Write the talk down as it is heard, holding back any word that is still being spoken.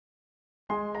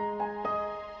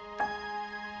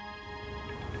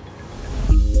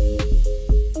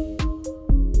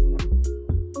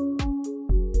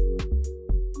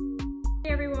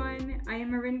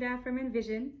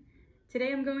Envision.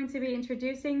 Today I'm going to be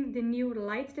introducing the new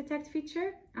light detect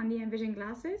feature on the Envision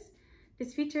glasses.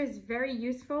 This feature is very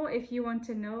useful if you want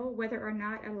to know whether or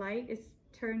not a light is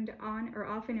turned on or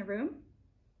off in a room.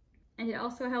 And it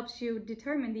also helps you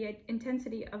determine the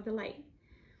intensity of the light.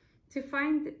 To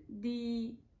find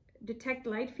the detect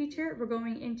light feature, we're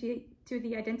going into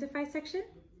the identify section.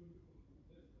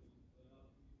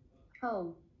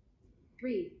 Home.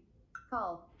 Read.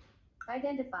 Call.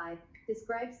 Identify.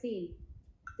 Describe scene.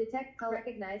 Detect color.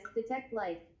 Recognize. Detect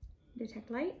light.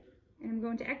 Detect light. And I'm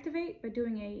going to activate by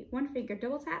doing a one-finger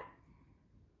double tap.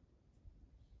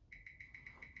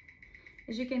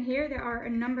 As you can hear, there are a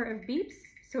number of beeps,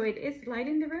 so it is light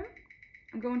in the room.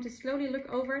 I'm going to slowly look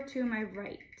over to my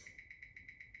right.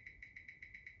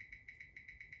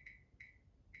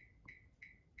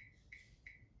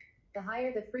 The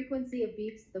higher the frequency of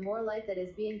beeps, the more light that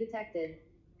is being detected.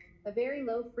 A very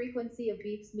low frequency of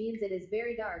beeps means it is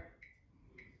very dark.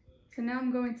 So now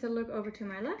I'm going to look over to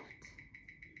my left.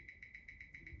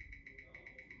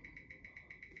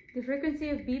 The frequency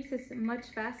of beeps is much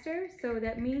faster, so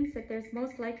that means that there's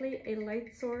most likely a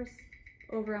light source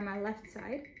over on my left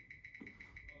side.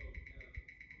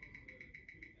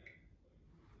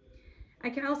 I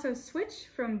can also switch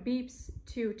from beeps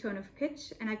to tone of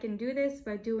pitch, and I can do this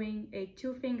by doing a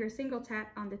two-finger single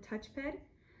tap on the touchpad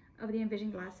of the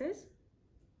Envision glasses.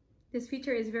 This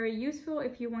feature is very useful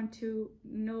if you want to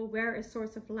know where a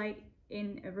source of light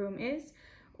in a room is,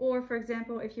 or for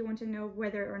example, if you want to know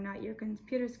whether or not your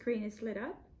computer screen is lit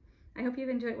up. I hope you've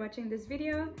enjoyed watching this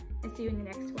video, and see you in the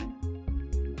next one.